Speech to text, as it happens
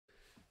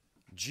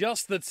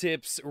Just the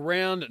Tips,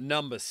 round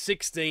number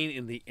 16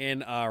 in the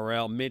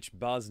NRL. Mitch,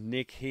 Buzz,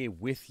 Nick here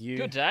with you.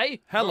 Good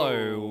day.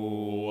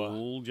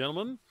 Hello,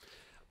 gentlemen.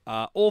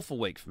 Awful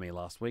week for me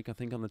last week, I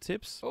think, on the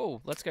tips.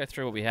 Oh, let's go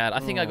through what we had. I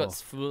think I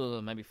got,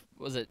 maybe,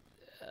 was it,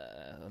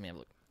 let me have a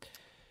look.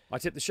 I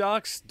tipped the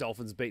Sharks.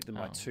 Dolphins beat them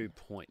by 2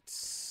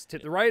 points.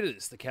 Tipped the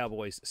Raiders. The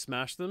Cowboys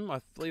smashed them.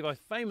 I believe I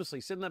famously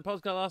said in that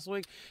podcast last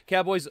week,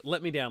 Cowboys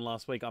let me down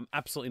last week. I'm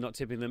absolutely not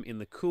tipping them in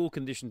the cool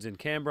conditions in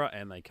Canberra,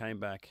 and they came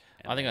back.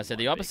 I think I said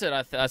the opposite.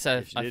 I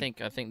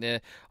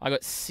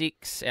got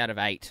 6 out of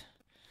 8.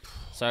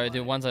 So the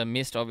ones I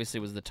missed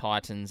obviously was the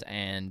Titans,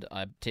 and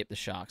I tipped the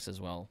Sharks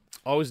as well.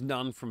 I was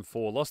none from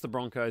 4. Lost the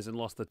Broncos and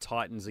lost the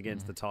Titans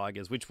against the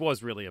Tigers, which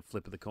was really a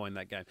flip of the coin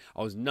that game.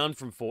 I was none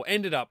from 4.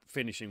 Ended up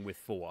finishing with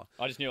 4.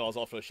 I just knew I was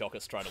off for a shocker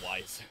straight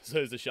away. As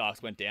soon as the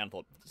Sharks went down,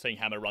 thought seeing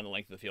Hammer run the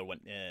length of the field,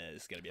 went,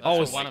 this is going to be a I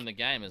won in the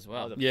game as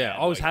well. Yeah,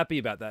 I was happy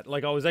about that.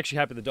 Like, I was actually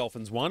happy the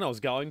Dolphins won. I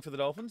was going for the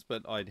Dolphins,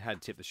 but I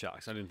had tipped the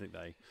Sharks. I didn't think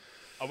they...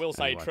 I will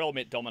say, Trell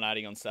Mitt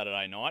dominating on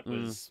Saturday night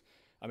was...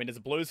 I mean, as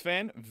a Blues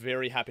fan,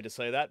 very happy to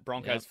see that.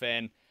 Broncos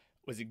fan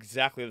was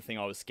exactly the thing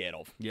I was scared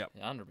of. Yep.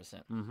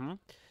 100%.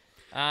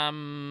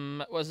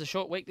 Mm-hmm. Was a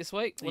short week this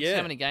week?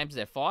 How many games is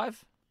there?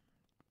 5?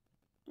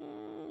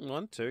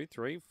 1, 2,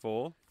 3,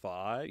 4,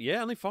 5.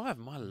 Yeah, only 5.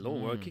 My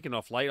lord, we're kicking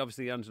off late.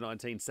 Obviously, the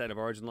under-19 State of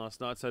Origin last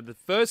night. So the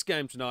first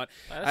game tonight.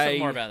 Let's talk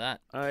more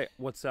about that.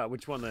 What's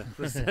which one?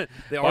 The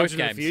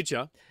Origin of the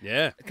Future.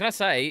 Yeah. Can I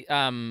say?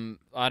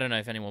 I don't know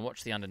if anyone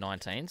watched the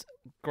under-19s.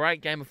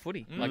 Great game of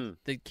footy. Like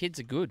the kids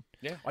are good.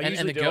 Yeah,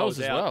 and the girls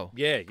as well.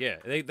 Yeah.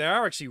 They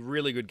are actually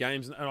really good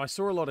games, and I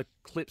saw a lot of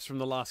clips from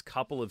the last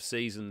couple of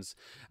seasons,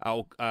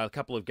 a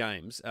couple of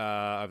games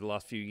over the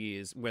last few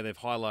years, where they've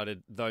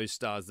highlighted those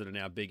stars that are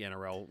now big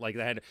NRL. Like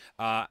they had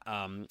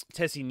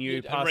Tessie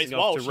New passing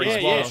off to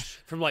Reece Walsh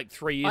from like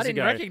 3 years ago. I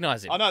didn't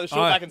recognise him. I know the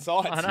short back and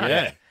sides. I know.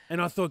 Yeah,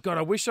 and I thought, God,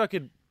 I wish I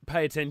could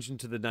pay attention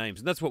to the names,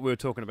 and that's what we were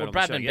talking about. Well, on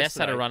the show Bradman Best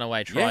yesterday. had a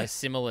runaway try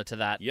similar to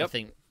that. Yep. I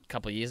think.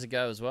 Couple of years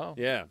ago as well.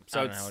 Yeah,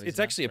 so it's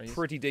actually a pretty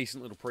pretty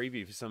decent little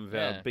preview for some of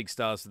our big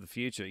stars of the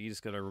future. You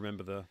just got to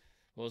remember the...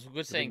 Well, it was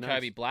good seeing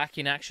Kobe Black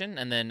in action,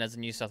 and then as a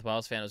New South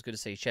Wales fan, it was good to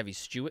see Chevy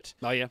Stewart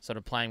sort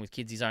of playing with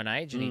kids his own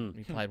age, and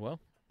he played well.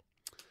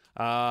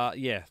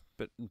 Yeah,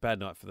 but bad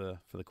night for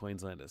the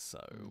Queenslanders,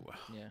 so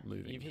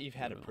moving. You've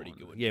had it pretty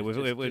good. Yeah, we've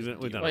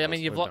done well, I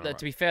mean, to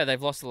be fair,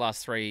 they've lost the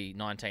last 3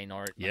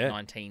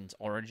 19s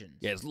Origins.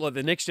 Yeah,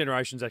 the next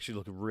generation's actually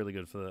looking really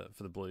good for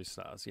the Blues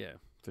Stars, yeah.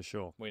 For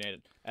sure. We need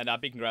it. And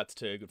big congrats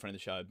to a good friend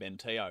of the show, Ben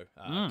Teo,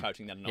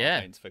 coaching the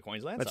under-19s for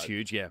Queensland. That's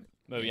huge, yeah.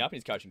 Moving up in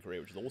his coaching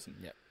career, which is awesome.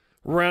 Yeah.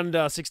 Round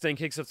 16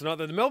 kicks off tonight.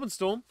 The Melbourne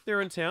Storm,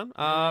 they're in town.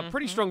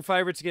 Pretty strong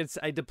favourites against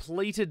a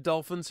depleted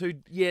Dolphins who,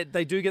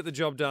 they do get the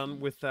job done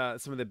with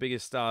some of their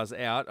biggest stars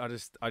out. I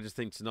just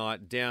think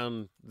tonight,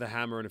 down the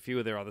hammer and a few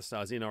of their other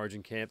stars in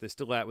Origin camp. They're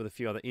still out with a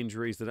few other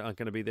injuries that aren't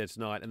going to be there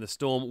tonight. And the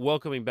Storm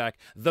welcoming back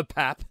the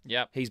Pap.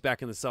 Yep. He's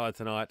back in the side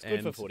tonight.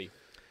 It's good for footy.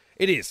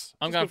 It is.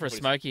 I'm going for a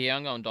smoky here.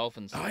 I'm going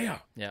Dolphins. Oh, yeah.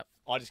 Yeah.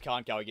 I just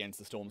can't go against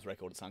the Storm's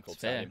record at Suncorp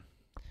Stadium.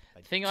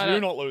 They do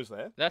not lose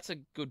there. That's a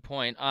good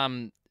point.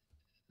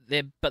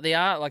 They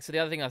are, like, so the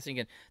other thing I was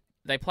thinking,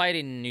 they played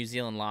in New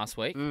Zealand last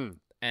week,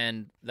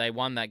 and they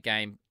won that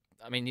game.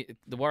 I mean,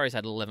 the Warriors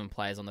had 11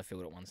 players on the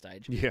field at one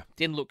stage. Yeah.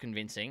 Didn't look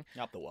convincing.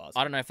 Up the wires.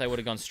 I don't know if they would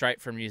have gone straight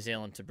from New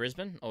Zealand to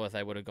Brisbane, or if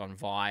they would have gone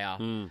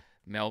via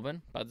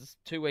Melbourne, but it's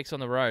 2 weeks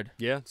on the road.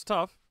 Yeah, it's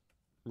tough.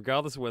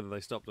 Regardless of whether they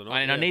stopped or not.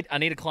 I need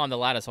to climb the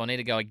ladder, so I need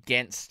to go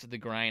against the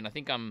grain. I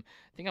think I'm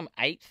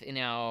 8th in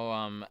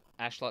our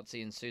Ash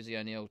Lutzy and Susie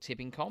O'Neill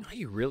tipping comp. Are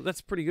you really? That's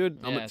pretty good.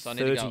 I'm at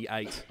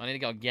 38. I need to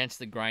go against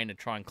the grain to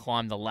try and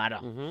climb the ladder.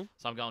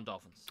 So I'm going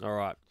Dolphins. All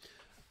right.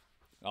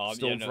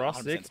 Storm for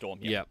us, 100% Nick? Storm,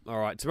 yeah. All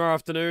right. Tomorrow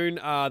afternoon,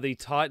 the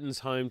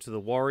Titans home to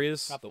the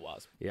Warriors. Up the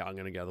wires. Yeah, I'm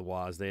going to go the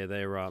Wires there.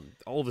 They're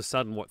all of a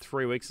sudden,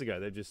 3 weeks ago,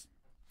 they've just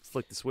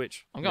flicked the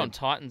switch. I'm going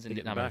Titans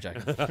and I'm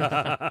joking.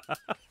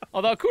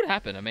 Although it could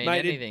happen. I mean,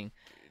 anything.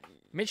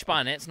 Mitch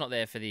Barnett's not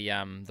there for the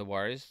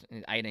Warriors,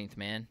 18th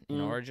man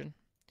in Origin.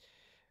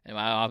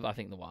 Anyway, I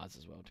think the Wires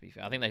as well. To be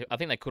fair, I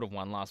think they could have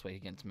won last week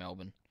against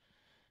Melbourne,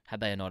 had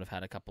they not have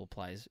had a couple of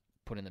plays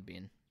put in the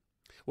bin.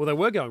 Well, they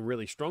were going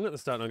really strong at the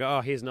start, and I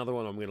go, here's another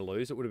one I'm going to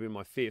lose. It would have been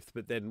my 5th,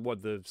 but then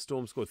the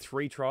Storm scored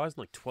 3 tries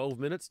in like 12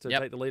 minutes to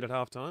take the lead at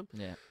halftime.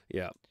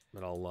 Yeah,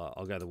 but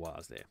I'll go the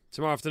Wires there.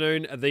 Tomorrow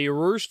afternoon, the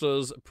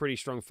Roosters, pretty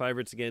strong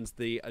favourites against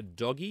the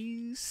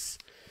Doggies.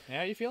 How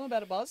are you feeling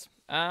about it, Buzz?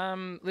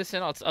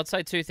 Listen, I'd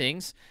say 2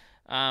 things.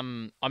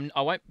 I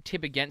won't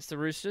tip against the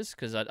Roosters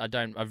because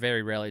I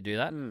very rarely do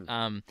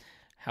that.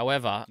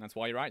 However, that's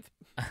why you're 8th.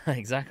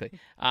 Exactly.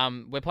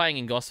 We're playing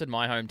in Gosford,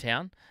 my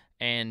hometown,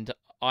 and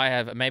I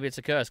have, maybe it's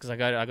a curse because I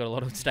got a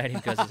lot of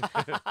stadium curses.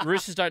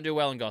 Roosters don't do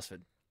well in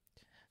Gosford.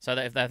 So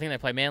I think they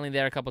play Manly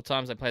there a couple of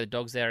times. They play the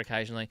Dogs there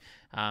occasionally.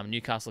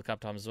 Newcastle a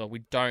couple of times as well.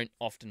 We don't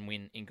often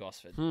win in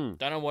Gosford. Don't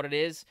know what it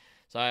is.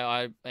 So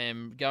I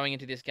am going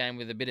into this game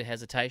with a bit of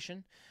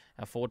hesitation.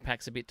 Our forward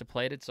pack's a bit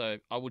depleted. So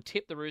I would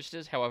tip the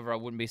Roosters. However, I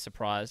wouldn't be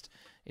surprised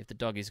if the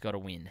Doggies got a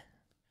win.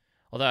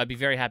 Although I'd be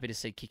very happy to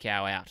see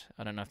Kikau out.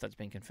 I don't know if that's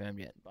been confirmed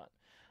yet, but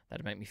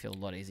that'd make me feel a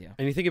lot easier.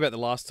 And you think about the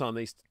last time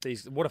these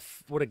what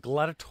a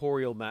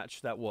gladiatorial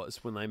match that was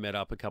when they met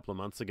up a couple of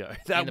months ago.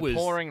 That In the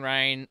pouring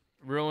rain,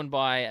 ruined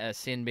by a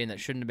sin bin that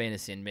shouldn't have been a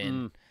sin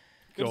bin.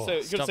 Good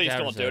to see you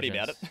still not dirty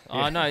about it.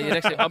 Oh, no.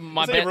 It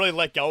actually, really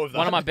let go of that.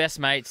 One of my best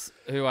mates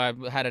who I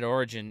had at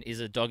Origin is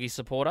a doggy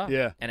supporter.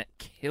 Yeah. And it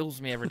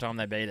kills me every time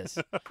they beat us.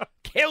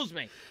 Kills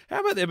me. How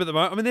about them at the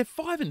moment? I mean, they're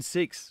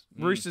 5-6.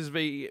 Roosters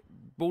v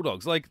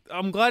Bulldogs. Like,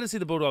 I'm glad to see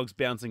the Bulldogs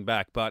bouncing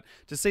back, but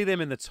to see them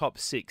in the top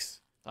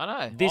 6 I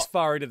know. this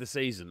far into the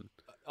season.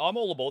 I'm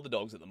all aboard the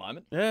Dogs at the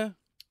moment. Yeah.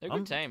 They're a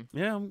good team.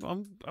 Yeah,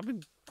 I've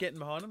been getting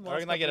behind them. I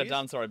reckon they get it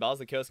done. Sorry, Buzz.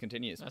 The curse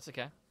continues. That's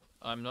okay.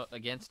 I'm not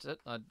against it.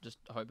 I just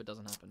hope it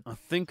doesn't happen. I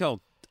think I'll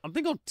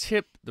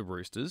tip the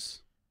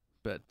Roosters,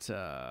 but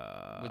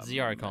with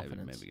zero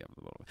confidence. Maybe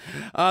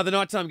go the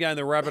nighttime game,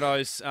 the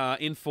Rabbitohs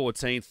in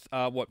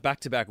 14th.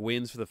 Back-to-back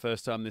wins for the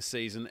first time this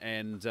season,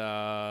 and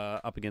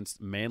up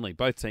against Manly.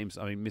 Both teams,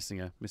 I mean, missing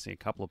a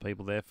couple of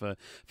people there for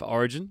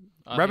Origin.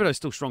 Rabbitohs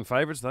still strong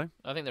favourites though.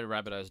 I think the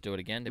Rabbitohs do it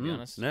again. To be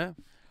honest, yeah.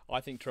 I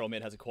think Terrell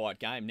Med has a quiet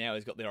game. Now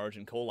he's got the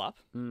Origin call up.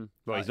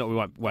 Well, he's not. We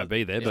won't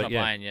be there, he's but not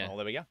yeah. playing, yeah. Oh,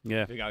 there we go.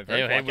 Yeah. He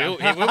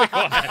will be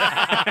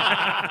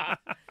quiet.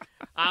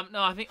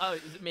 No, I think,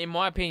 in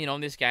my opinion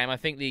on this game, I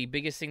think the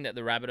biggest thing that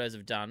the Rabbitohs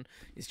have done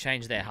is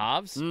change their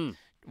halves.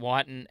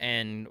 Whiten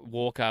and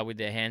Walker with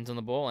their hands on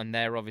the ball, and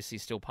they're obviously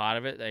still part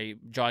of it.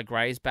 Jai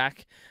Gray's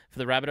back for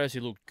the Rabbitohs, who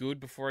looked good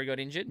before he got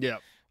injured. Yeah.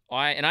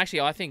 I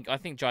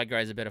think Jai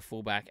Gray's a better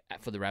fullback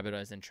for the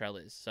Rabbitohs than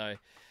Trell is. So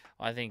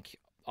I think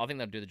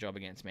they'll do the job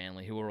against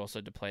Manly, who are also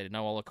depleted.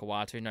 No Ola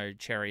Kawatu, no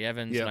Cherry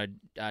Evans,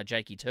 no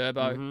Jakey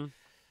Turbo.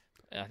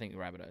 I think the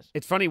Rabbitohs.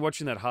 It's funny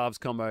watching that halves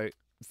combo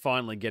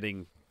finally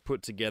getting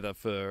put together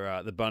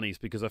for the Bunnies,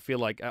 because I feel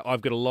like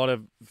I've got a lot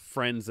of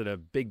friends that are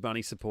big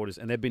Bunny supporters,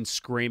 and they've been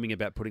screaming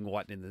about putting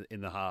Whiten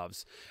in the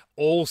halves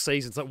all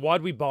season. It's like,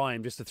 why'd we buy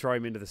him just to throw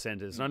him into the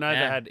centres? And I know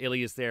they had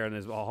Ilias there, and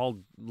there's a whole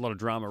lot of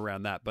drama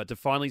around that, but to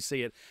finally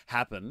see it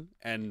happen,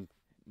 and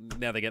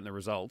now they're getting the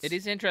results. It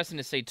is interesting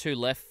to see two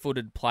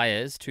left-footed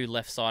players, two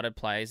left-sided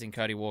players in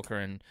Cody Walker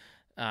and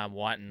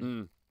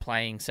Whiten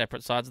playing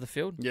separate sides of the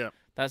field. Yeah.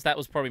 That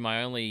was probably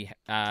my only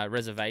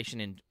reservation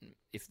in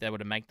if they were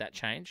to make that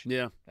change.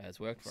 Yeah. It's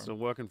worked for them. Still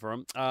working for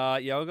them.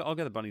 I'll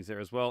go the Bunnies there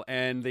as well.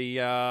 And the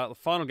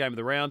final game of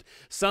the round,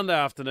 Sunday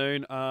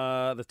afternoon,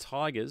 the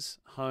Tigers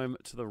home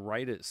to the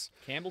Raiders.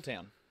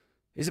 Campbelltown.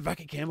 Is it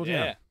back at Campbelltown?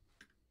 Yeah.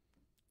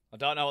 I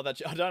don't know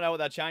what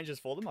that changes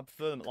for them. I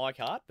prefer them at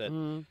Leichhardt, but I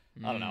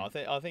don't know.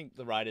 I think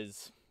the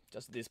Raiders,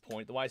 just at this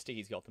point, the way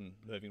Sticky's got them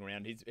moving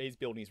around, he's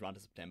building his run to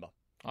September.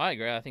 I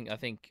agree. I think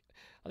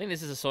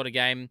this is a sort of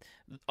game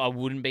I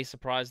wouldn't be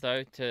surprised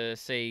though to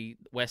see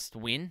West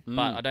win,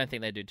 but I don't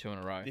think they do two in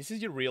a row. This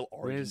is your real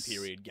Origin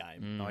period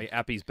game.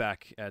 Appy's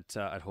back at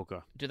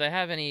hooker. Do they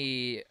have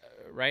any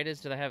Raiders?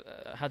 Do they have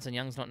Hudson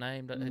Young's not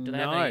named? Do they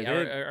have any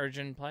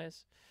Origin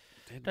players?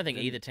 I don't think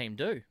either team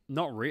do.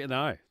 Not really.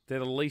 No, they're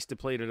the least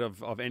depleted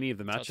of any of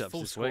the matchups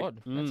full this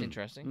squad. week. That's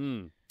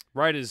interesting.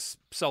 Raiders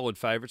solid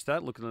favourites.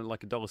 Looking at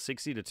like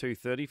 $1.60 to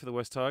 $2.30 for the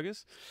West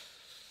Tigers.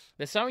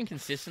 They're so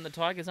inconsistent, the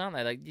Tigers, aren't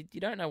they? Like you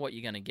don't know what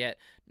you're going to get.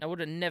 I would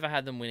have never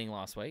had them winning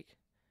last week,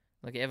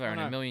 like ever in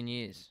a million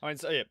years. I mean,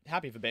 so yeah,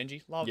 happy for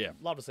Benji. Love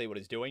to see what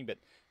he's doing, but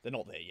they're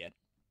not there yet.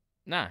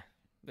 No.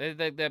 They're...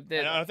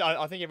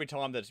 I think every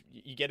time that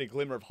you get a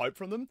glimmer of hope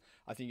from them,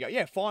 I think you go,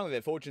 yeah, finally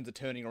their fortunes are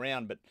turning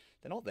around, but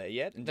they're not there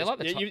yet. And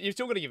you've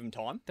still got to give them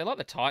time. They're like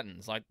the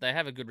Titans. Like they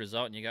have a good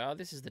result, and you go, oh,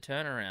 this is the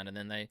turnaround, and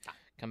then they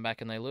come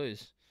back and they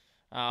lose.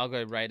 I'll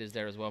go Raiders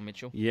there as well,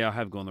 Mitchell. Yeah, I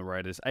have gone the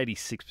Raiders.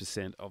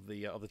 86% of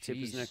the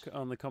tippers now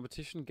on the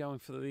competition going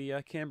for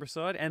the Canberra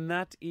side, and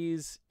that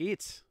is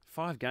it.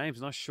 5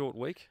 games, nice short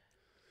week.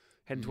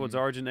 Heading towards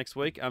Origin next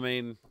week. I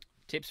mean,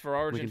 tips for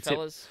Origin,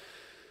 fellas.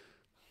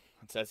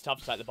 So it's tough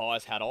to take the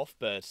bias hat off,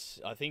 but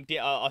I think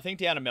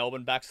down in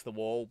Melbourne, backs to the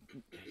wall.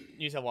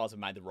 New South Wales have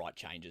made the right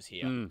changes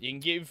here. You can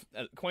give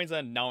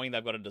Queensland, knowing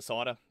they've got a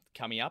decider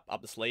coming up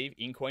the sleeve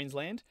in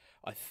Queensland.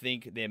 I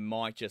think there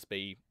might just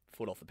be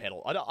foot off the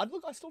pedal.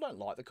 I still don't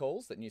like the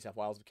calls that New South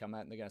Wales have come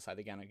out and they're going to say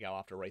they're going to go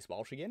after Reece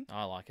Walsh again.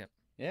 I like it.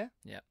 Yeah?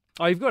 Yeah.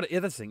 Oh, you've got to,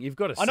 that's the thing. You've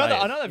got to say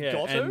I know they've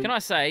got to. Can I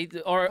say,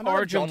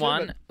 Origin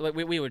 1,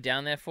 we were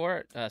down there for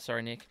it.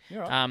 Sorry, Nick.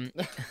 You're right.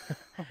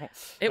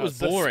 It was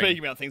boring.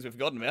 Speaking about things we've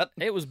forgotten about.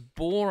 It was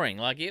boring.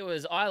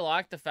 I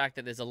like the fact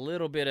that there's a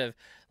little bit of,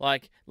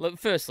 look,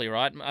 firstly,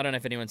 right, I don't know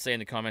if anyone's seen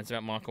the comments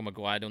about Michael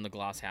Maguire doing the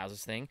glass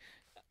houses thing.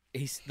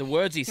 The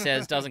words he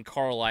says doesn't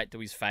correlate to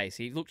his face.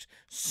 He looked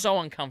so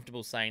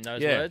uncomfortable saying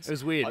those words. It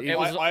was weird.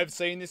 I've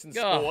seen this in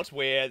sport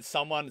where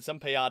some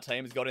PR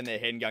team has got in their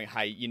head and going,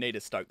 hey, you need to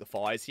stoke the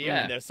fires here.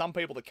 Yeah. And there are some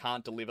people that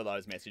can't deliver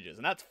those messages.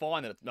 And that's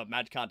fine that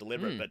Madge can't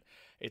deliver it, but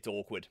it's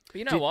awkward. But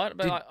you know what?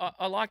 But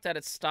I like that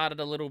it started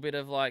a little bit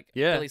of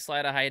Billy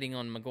Slater hating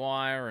on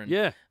Maguire.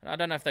 And I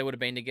don't know if they would have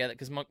been together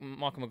because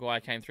Michael Maguire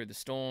came through the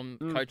Storm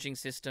coaching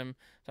system.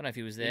 I don't know if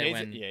he was there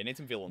when he needs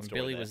some villain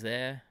story Billy was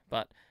there.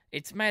 But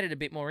it's made it a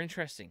bit more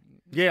interesting.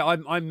 Yeah,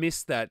 I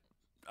missed that.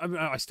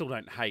 I still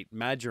don't hate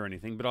Madge or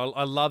anything, but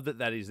I love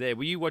that is there.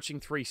 Were you watching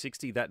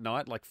 360 that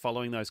night, like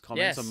following those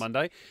comments on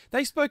Monday?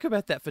 They spoke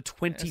about that for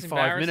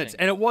 25 minutes,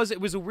 and it was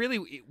a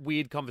really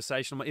weird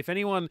conversation. If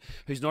anyone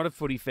who's not a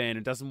footy fan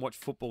and doesn't watch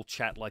football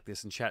chat like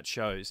this and chat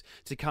shows,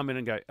 to come in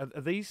and go,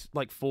 are these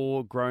like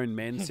 4 grown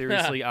men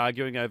seriously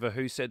arguing over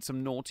who said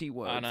some naughty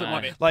words?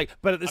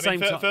 But at the same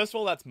time, first of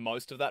all, that's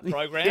most of that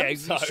program. Yeah,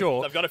 so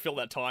sure. They've got to fill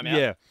that time out.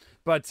 Yeah.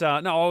 But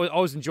no, I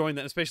was enjoying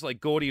that, especially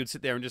like Gordy would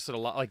sit there and just sort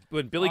of like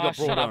when Billy got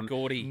brought shut up, on.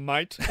 Gordy.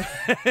 Mate.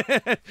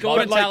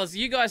 Gordon Tallis.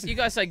 You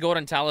guys say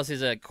Gordon Tallis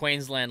is a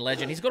Queensland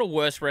legend. He's got a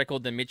worse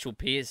record than Mitchell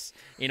Pearce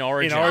in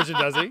Origin. In Origin,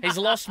 does he? He's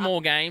lost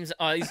more games.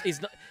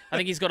 He's not, I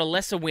think he's got a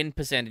lesser win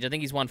percentage. I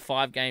think he's won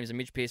 5 games and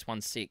Mitch Pearce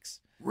won 6.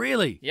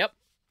 Really? Yep.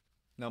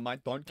 No, mate,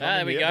 don't come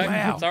There we go.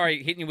 Wow.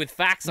 Sorry, hitting you with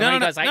facts. I know you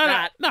guys hate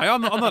that. No,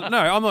 I'm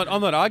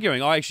not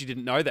arguing. I actually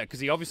didn't know that because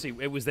he obviously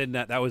it was then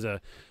that was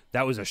a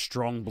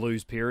strong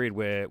Blues period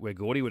where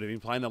Gordy would have been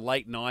playing the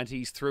late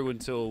 90s through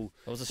until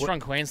It was a strong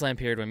Queensland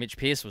period when Mitch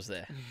Pearce was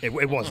there. it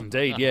was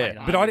indeed,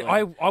 yeah. But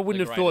I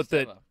wouldn't have thought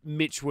that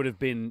Mitch would have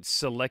been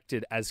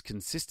selected as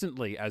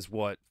consistently as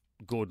what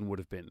Gordon would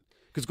have been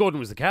because Gordon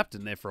was the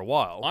captain there for a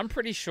while. I'm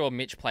pretty sure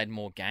Mitch played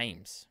more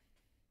games.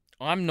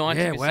 I'm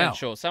 90%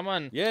 sure.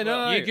 Someone,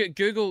 you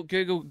Google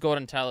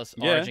Gordon Tallis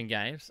Origin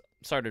games.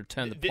 Sorry to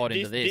turn the pod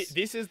into this.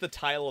 This is the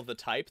tale of the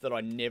tape that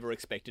I never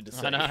expected to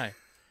see. I know.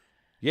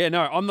 Yeah,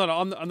 no, I'm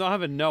not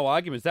having no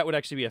arguments. That would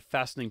actually be a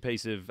fascinating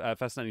piece of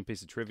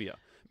trivia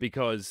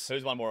because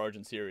who's won more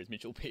Origin series,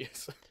 Mitchell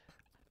Pearce?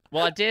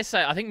 Well, I dare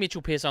say I think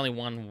Mitchell Pearce only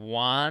won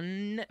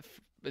 1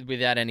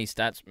 without any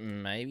stats,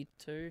 maybe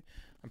 2.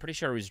 I'm pretty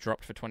sure he was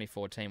dropped for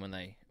 2014 when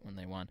they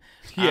won.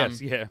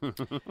 Yes,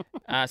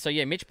 So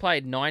Mitch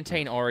played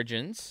 19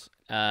 Origins,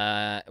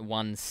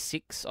 won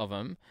 6 of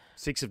them.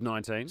 6 of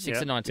 19.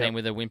 6 of 19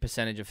 with a win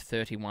percentage of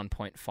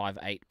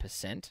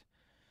 31.58%.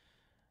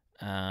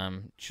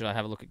 Should I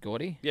have a look at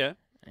Gordy? Yeah.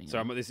 So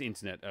I'm at this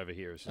internet over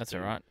here. That's all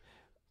right.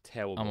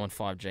 Terrible. I'm on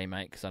 5G,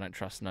 mate, because I don't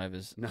trust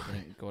Nova's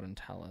Gordon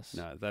Tallis.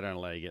 No, they don't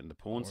allow you to get into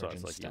porn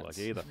sites like you like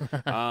either.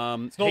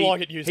 It's not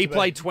like it used to be. He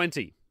played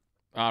 20.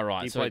 All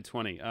right. He played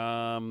 20.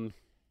 I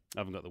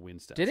haven't got the win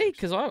stats. Did he?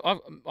 Because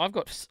I've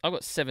got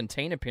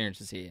 17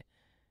 appearances here.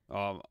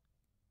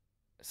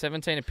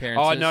 17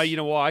 appearances. Oh no, you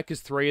know why?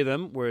 Because 3 of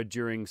them were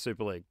during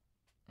Super League.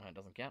 Oh, it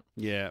doesn't count.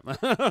 Yeah.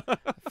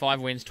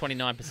 5 wins,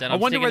 29%. I'm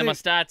sticking to my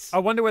stats. I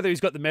wonder whether he's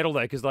got the medal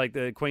though, because like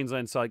the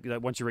Queensland side,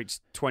 once you reach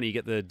 20, you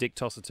get the Dick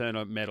Tosser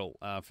Turner medal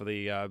for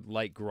the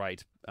late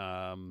great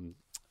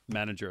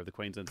manager of the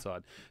Queensland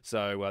side.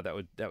 So that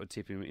would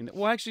tip him in.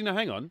 Well, actually, no,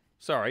 hang on.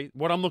 Sorry,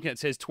 what I'm looking at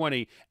says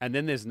 20, and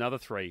then there's another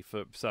 3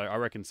 for. So I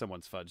reckon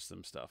someone's fudged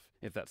some stuff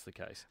if that's the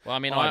case. Well, I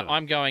mean,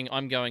 I'm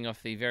going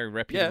off the very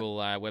reputable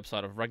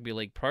website of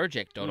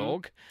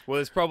rugbyleagueproject.org. Well,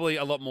 there's probably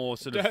a lot more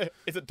sort of.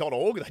 Is it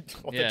 .org?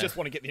 They just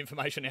want to get the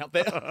information out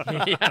there.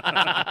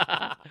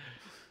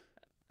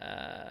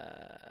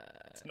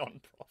 It's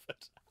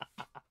non-profit.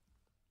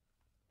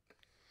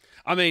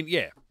 I mean,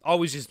 yeah, I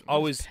was a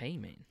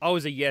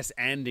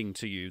yes-anding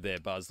to you there,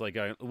 Buzz. Like,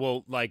 going,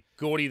 well, like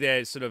Gordy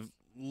there, sort of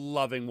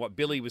loving what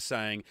Billy was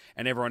saying,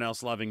 and everyone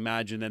else loving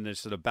Madge, and then there's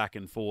sort of back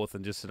and forth,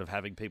 and just sort of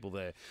having people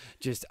there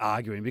just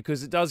arguing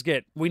because it does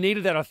get. We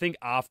needed that, I think,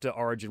 after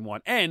Origin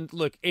 1. And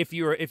look, if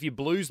you're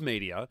Blues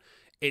media,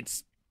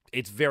 it's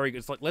very good.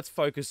 It's like, let's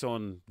focus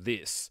on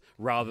this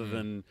rather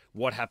than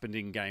what happened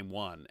in game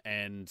 1.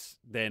 And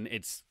then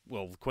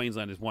the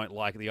Queenslanders won't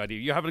like the idea.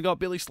 You haven't got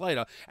Billy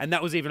Slater. And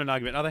that was even an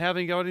argument. Are they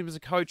having got him as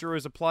a coach or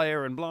as a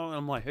player? And blah. And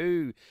I'm like,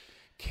 who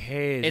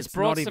cares? It's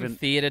brought some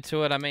theatre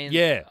to it. I mean,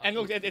 yeah. And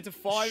look, it's a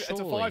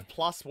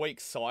 5+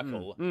 week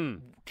cycle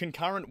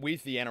concurrent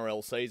with the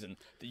NRL season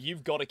that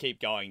you've got to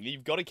keep going.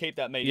 You've got to keep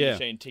that media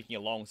machine ticking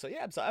along. So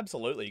yeah,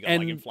 absolutely, you got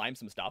to inflame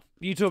some stuff.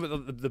 You talk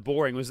about the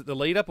boring. Was it the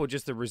lead up or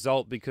just the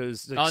result?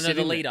 Because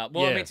the lead up.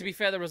 Well, I mean, to be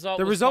fair, the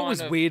result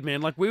was weird, man.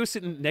 Like we were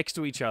sitting next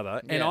to each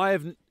other,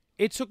 and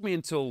it took me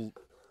until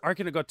I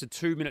reckon it got to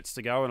 2 minutes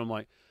to go, and I'm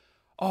like,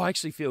 oh, I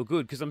actually feel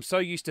good because I'm so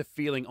used to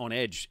feeling on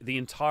edge the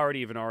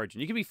entirety of an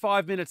Origin. You can be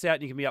 5 minutes out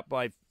and you can be up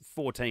by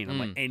 14. I'm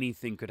like,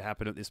 anything could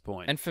happen at this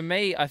point. And for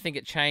me, I think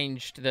it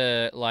changed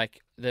the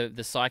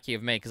psyche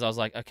of me because I was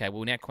like, okay,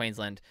 well, now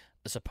Queensland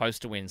are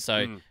supposed to win.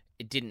 So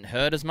it didn't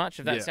hurt as much,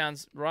 if that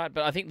sounds right.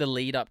 But I think the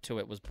lead up to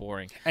it was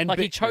boring. And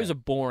he chose a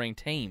boring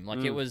team.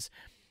 Like it was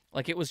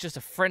just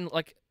a friend,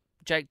 like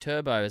Jake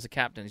Turbo as a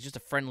captain. He's just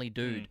a friendly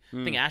dude.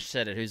 I think Ash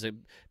said it, who's a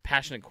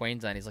passionate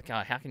Queensland. He's like,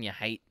 oh, how can you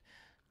hate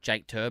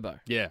Jake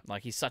Turbo? Yeah.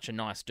 Like, he's such a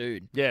nice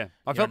dude. Yeah.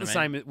 I felt the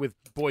same with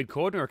Boyd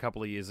Cordner a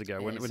couple of years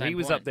ago when he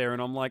was up there, and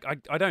I'm like,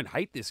 I don't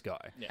hate this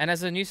guy. Yeah. And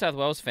as a New South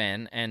Wales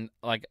fan, and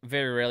like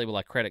very rarely will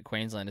I credit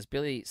Queenslanders,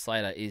 Billy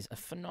Slater is a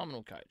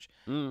phenomenal coach.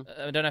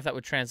 I don't know if that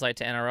would translate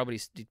to NRL, but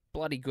he's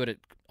bloody good at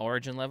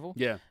Origin level.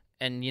 Yeah.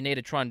 And you need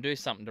to try and do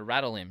something to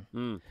rattle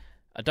him.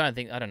 I don't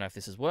know if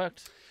this has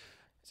worked.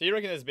 So you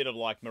reckon there's a bit of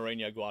like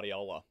Mourinho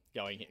Guardiola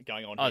going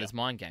on here? There's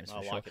mind games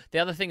for sure. Like it. The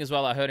other thing as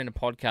well, I heard in a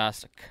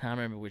podcast, I can't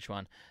remember which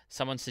one,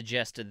 someone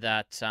suggested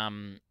that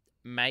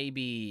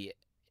maybe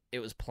it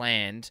was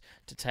planned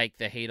to take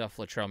the heat off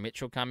Latrell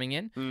Mitchell coming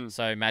in.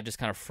 So Madge just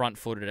kind of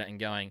front-footed it and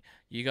going,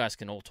 you guys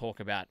can all talk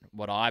about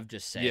what I've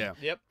just said. Yeah.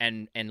 Yep.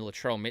 And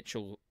Latrell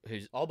Mitchell,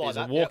 who's I'll buy is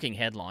that, a walking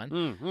headline,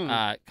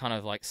 kind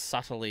of like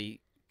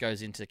subtly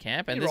goes into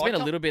camp. And You're there's right,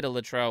 been a little bit of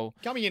Latrell.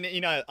 Coming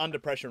in a under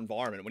pressure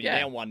environment, when you're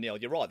down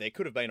 1-0, you're right, there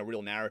could have been a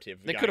real narrative.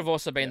 There could have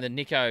also been the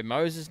Nico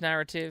Moses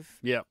narrative.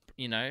 Yeah.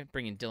 You know,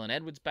 bringing Dylan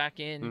Edwards back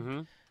in.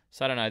 Mm-hmm.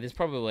 So I don't know. There's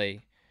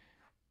probably...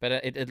 But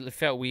it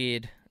felt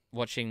weird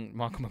watching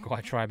Michael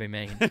Maguire try to be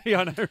mean. Yeah,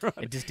 I know, right?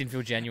 It just didn't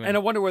feel genuine. And I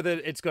wonder whether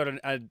it's got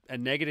a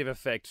negative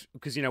effect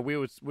because, you know, we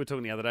were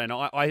talking the other day, and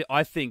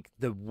I think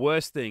the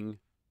best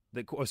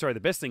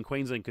thing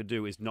Queensland could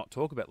do is not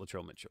talk about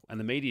Latrell Mitchell,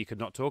 and the media could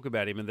not talk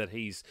about him, and that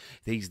he's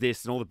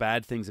this and all the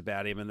bad things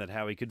about him, and that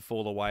how he could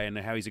fall away and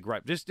how he's a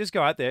great. Just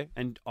go out there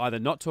and either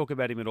not talk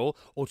about him at all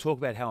or talk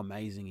about how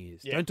amazing he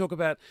is. Yeah. Don't talk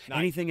about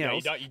anything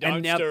else. You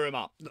don't stir him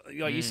up.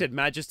 Like you said,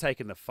 Madge has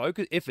taken the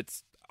focus.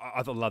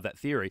 I love that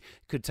theory.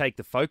 Could take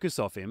the focus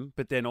off him,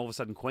 but then all of a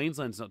sudden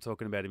Queensland's not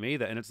talking about him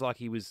either, and it's like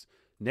he was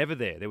never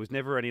there. There was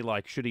never any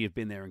should he have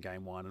been there in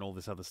game one and all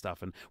this other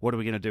stuff, and what are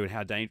we going to do and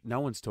how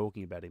no one's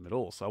talking about him at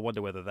all. So I wonder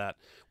whether that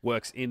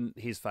works in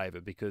his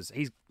favour because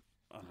he's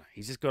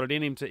just got it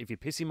in him to, if you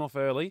piss him off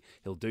early,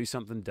 he'll do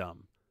something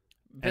dumb.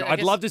 And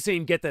I'd love to see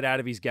him get that out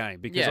of his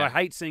game because I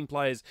hate seeing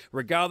players,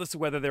 regardless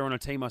of whether they're on a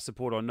team I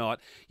support or not,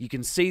 you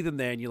can see them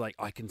there and you're like,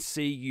 I can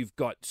see you've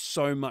got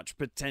so much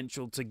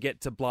potential to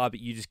get to blah, but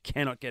you just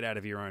cannot get out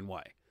of your own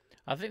way.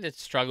 I think the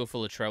struggle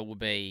for Latrell will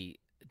be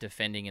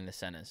defending in the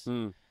centres.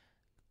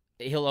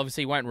 He'll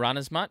obviously won't run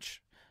as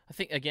much. I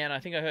think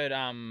I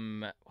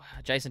heard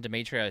Jason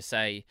Demetrio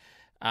say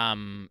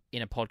in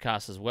a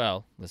podcast as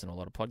well, listen to a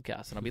lot of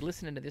podcasts, and I'll be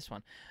listening to this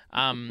one,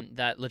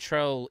 that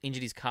Latrell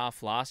injured his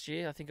calf last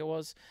year, I think it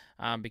was,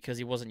 because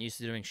he wasn't used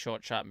to doing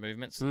short, sharp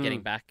movements,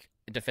 getting back,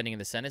 defending in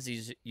the centres.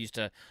 He's used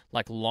to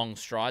long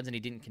strides, and he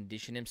didn't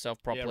condition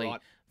himself properly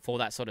for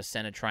that sort of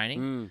centre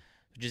training,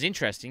 which is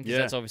interesting because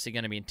that's obviously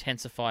going to be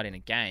intensified in a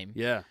game.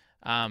 Yeah.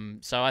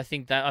 So I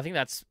think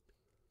that's,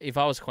 if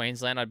I was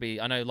Queensland,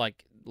 I know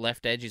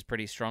left edge is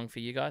pretty strong for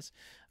you guys.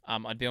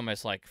 I'd be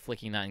almost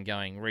flicking that and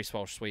going Reece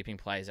Walsh sweeping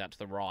plays out to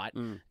the right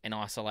and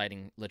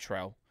isolating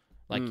Latrell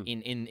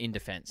in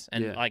defence.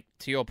 And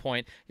to your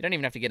point, you don't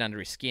even have to get under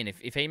his skin.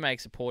 If he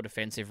makes a poor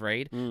defensive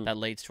read that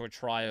leads to a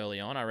try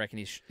early on, I reckon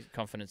his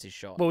confidence is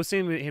shot. Well, we're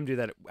seeing him do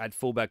that at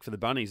fullback for the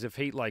Bunnies. If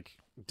he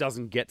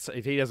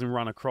if he doesn't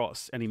run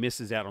across and he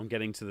misses out on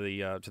getting to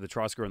the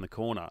try scorer in the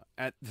corner,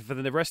 for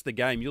the rest of the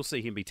game, you'll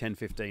see him be 10,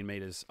 15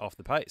 metres off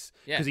the pace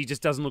because he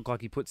just doesn't look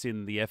like he puts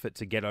in the effort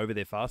to get over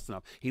there fast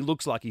enough. He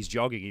looks like he's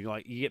jogging.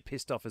 You get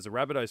pissed off as a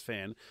Rabbitohs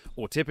fan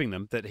or tipping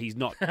them that he's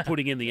not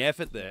putting in the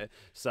effort there.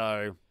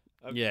 So,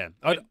 yeah.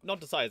 Not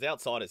to say as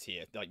outsiders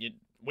here,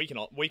 we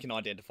can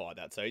identify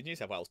that. So New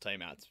South Wales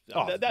team outs,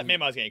 that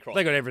memo's getting across.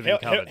 They got everything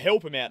covered.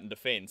 Help him out in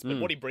defence, but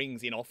what he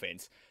brings in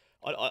offence,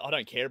 I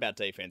don't care about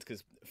defence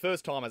because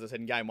first time, as I said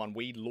in game one,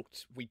 we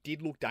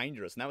did look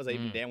dangerous, and that was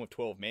even down with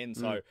 12 men.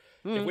 So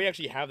if we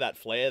actually have that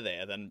flair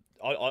there, then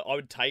I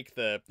would take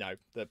the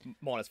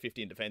minus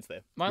 50 in defence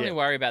there. My only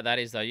worry about that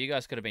is though, you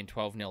guys could have been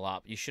 12-0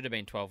 up. You should have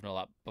been 12-0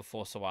 up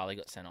before Sawali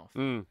got sent off.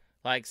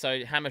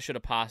 So Hammer should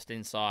have passed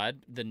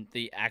inside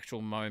the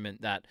actual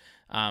moment that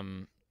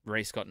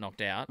Reece got knocked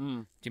out. Do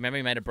you remember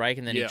he made a break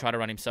and then he tried to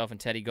run himself and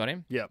Teddy got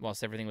him? Yeah.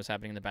 Whilst everything was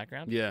happening in the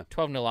background. Yeah.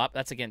 12-0 up.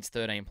 That's against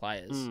 13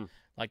 players.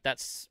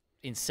 That's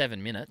in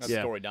 7 minutes. That's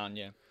story done.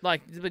 Yeah.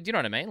 But do you know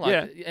what I mean?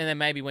 And then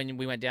maybe when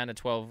we went down to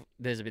 12,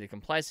 there's a bit of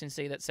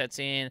complacency that sets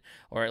in,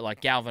 or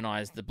it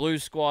galvanized the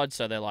Blues squad.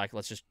 So they're like,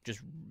 let's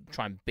just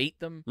try and beat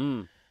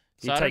them.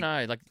 So I don't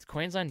know.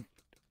 Queensland.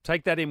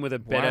 Take that in with a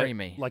better, worry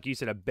me. like you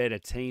said, a better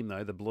team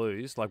though. The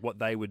Blues, what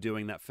they were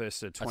doing that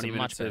first 20 minutes.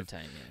 Much better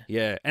team.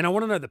 Yeah, and I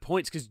want to know the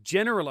points because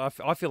generally,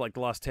 I feel like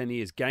the last 10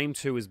 years, game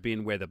 2 has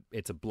been where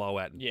it's a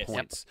blowout in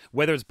points.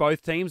 Whether it's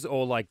both teams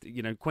or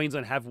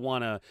Queensland have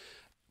won a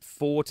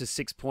 4 to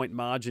 6 point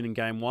margin in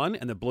game 1,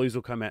 and the Blues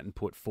will come out and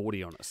put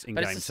 40 on us in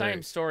game 2. But it's the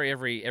same story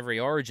every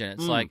Origin.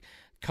 It's like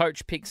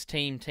coach picks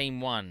team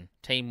 1,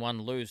 team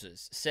 1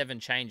 loses, 7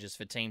 changes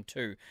for team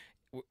 2.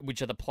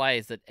 Which are the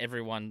players that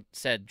everyone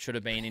said should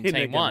have been in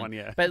Team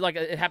 1. But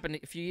it happened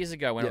a few years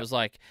ago when it was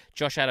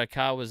Josh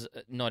Adokar was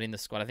not in the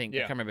squad. I think I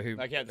can't remember who.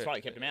 Okay, that's right.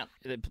 He kept him out.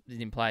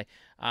 Didn't play.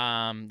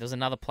 There's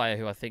another player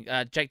who I think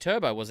Jake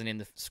Turbo wasn't in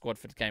the squad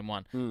for Game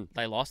 1.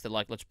 They lost. They're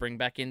like, let's bring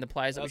back in the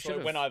players that we should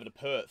have. Went over to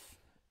Perth,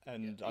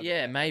 and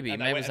maybe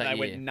was that they year.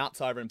 went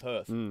nuts over in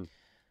Perth.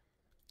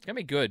 It's going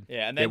to be good.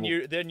 Yeah, and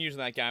then using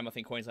that game, I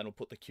think Queensland will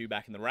put the cue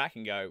back in the rack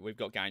and go, we've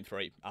got game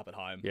 3 up at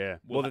home. Yeah.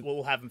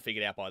 We'll have them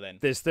figured out by then.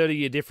 There's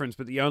 30-year difference,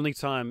 but the only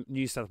time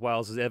New South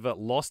Wales has ever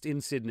lost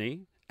in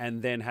Sydney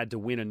and then had to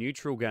win a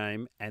neutral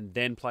game and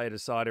then play a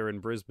decider in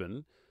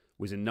Brisbane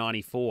was in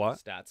 94.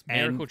 Stats.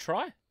 Miracle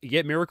try?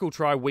 Yeah, miracle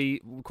try.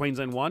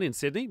 Queensland won in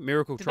Sydney.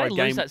 Miracle Did try they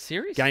game. lose that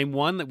series? Game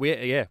one that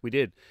we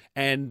did,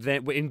 and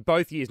then in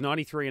both years,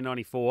 93 and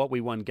 94,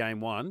 we won game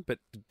one. But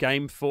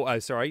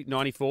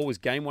 94 was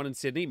game one in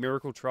Sydney.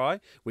 Miracle try,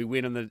 we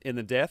win in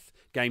the death.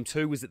 Game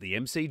two was at the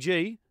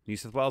MCG. New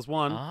South Wales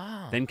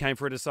won. Then came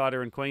for a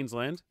decider in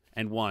Queensland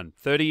and won.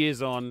 30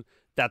 years on.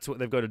 That's what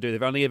they've got to do.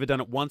 They've only ever done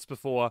it once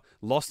before,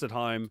 lost at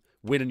home,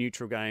 win a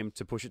neutral game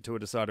to push it to a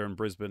decider in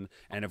Brisbane,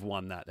 and have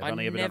won that. They've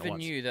only ever done it once. I never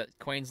knew that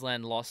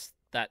Queensland lost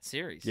that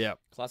series. Yeah.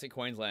 Classic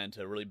Queensland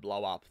to really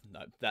blow up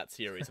that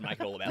series and make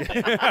it all about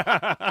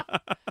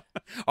them.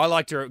 I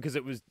liked her because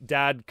it was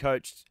Dad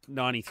coached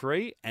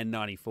 93 and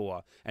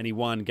 94, and he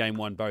won game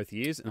one both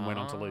years and went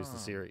on to lose the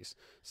series.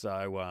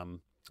 So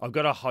I've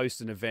got to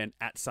host an event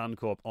at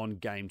Suncorp on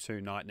game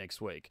 2 night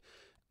next week.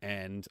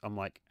 And I'm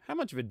like, how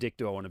much of a dick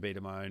do I want to be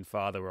to my own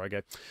father where I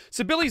go?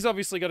 So Billy's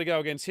obviously got to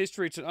go against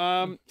history.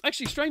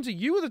 Actually, strangely,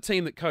 you were the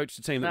team that coached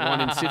the team that won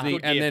in Sydney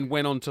and then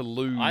went on to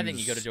lose. I think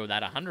you got to do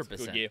that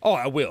 100%. Oh,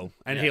 I will.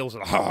 And he'll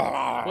sort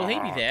of... Will he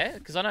be there?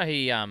 Because I know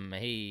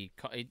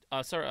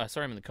I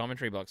saw him in the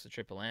commentary box at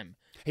Triple M.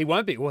 He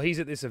won't be. Well, he's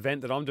at this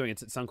event that I'm doing.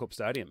 It's at Suncorp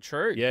Stadium.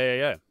 True.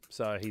 Yeah.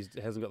 So he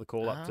hasn't got the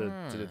call up to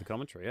do the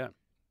commentary,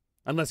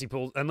 Unless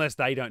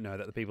they don't know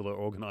that the people are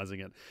organising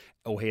it,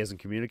 or he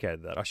hasn't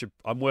communicated that.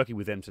 I'm working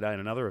with them today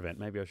in another event.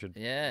 Maybe I should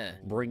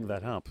bring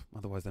that up.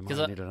 Otherwise, they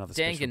might need another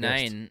Dan special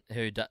Ganane,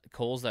 who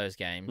calls those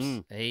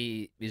games,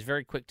 he is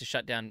very quick to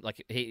shut down.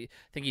 Like I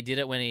think he did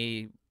it when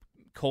he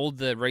called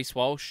the Reece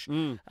Walsh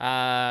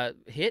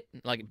hit.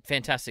 Like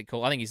fantastic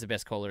call. I think he's the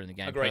best caller in the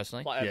game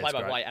personally. Play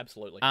by play,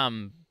 absolutely.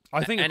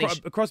 I think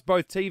across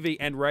both TV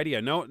and radio.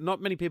 No, not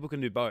many people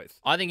can do both.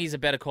 I think he's a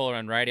better caller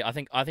on radio. I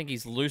think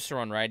he's looser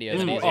on radio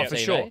than he is on TV. For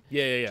sure.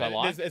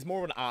 Yeah. There's more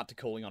of an art to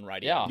calling on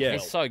radio. Yeah.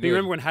 He's so good. Do you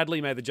remember when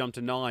Hadley made the jump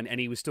to 9 and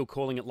he was still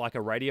calling it like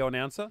a radio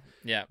announcer?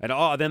 Yeah.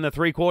 And then the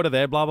 3/4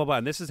 there, blah blah blah,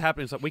 and this is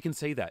happening. So we can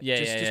see that.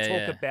 Just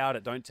talk about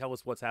it. Don't tell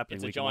us what's happening.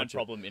 It's a giant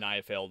problem in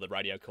AFL. The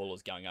radio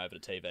callers going over to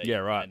TV. Yeah,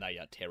 right. And they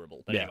are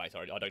terrible. But anyway,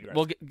 sorry, I don't agree.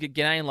 Well,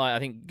 Ganane, I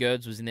think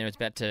Gerds was in there. It's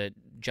about to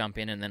jump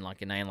in, and then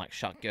Ganane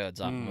shut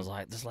Gerds up and was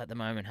like, just let the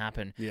moment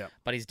happen. Yeah,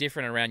 but he's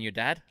different around your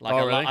dad.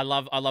 Really? I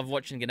love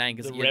watching Ganane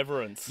because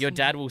reverence. Your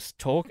dad will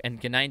talk, and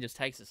Ganane just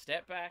takes a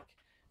step back.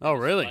 Oh,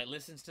 really?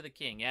 Listens to the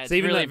king. Yeah, it's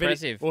even really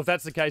impressive. Well, if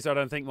that's the case, I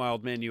don't think my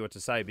old man knew what to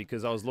say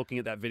because I was looking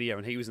at that video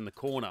and he was in the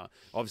corner.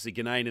 Obviously,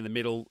 Ganane in the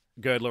middle,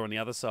 Girdler on the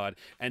other side,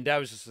 and Dad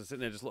was just sitting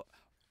there,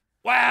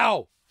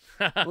 wow.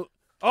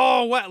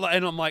 Oh, wow.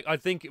 And I'm like, I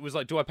think it was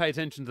like, do I pay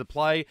attention to the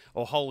play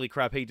or holy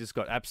crap, he just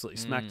got absolutely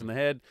smacked in the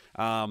head.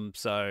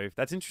 So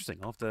that's interesting.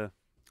 I'll have to...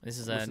 This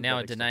is now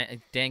a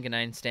Dan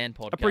Ganane Stand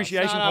podcast.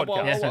 Appreciation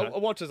podcast. I'll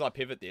watch as I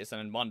pivot this,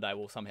 and one day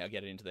we'll somehow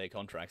get it into their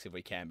contracts if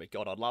we can. But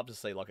God, I'd love to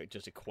see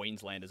just a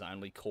Queenslanders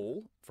only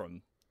call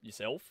from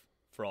yourself,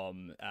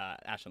 from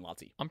Ash and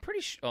Lutzy. I'm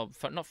pretty sure,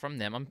 not from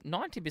them. I'm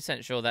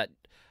 90% sure that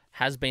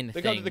has been the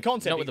thing. The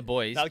concept, not with the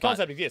boys. No, the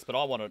concept exists, but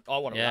I want it.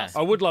 Us.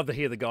 I would love to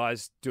hear the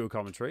guys do a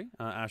commentary,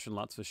 Ash and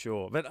Lutz for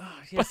sure. But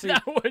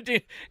that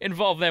would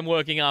involve them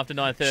working after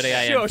 9:30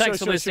 a.m. Thanks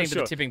for listening to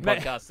the Tipping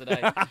Podcast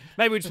today.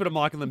 Maybe we just put a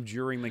mic on them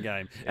during the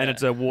game, and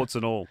it's warts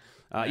and all.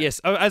 Yes,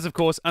 as of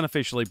course,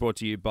 unofficially brought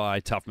to you by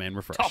Tough Man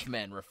Refresh. Tough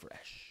Man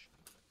Refresh.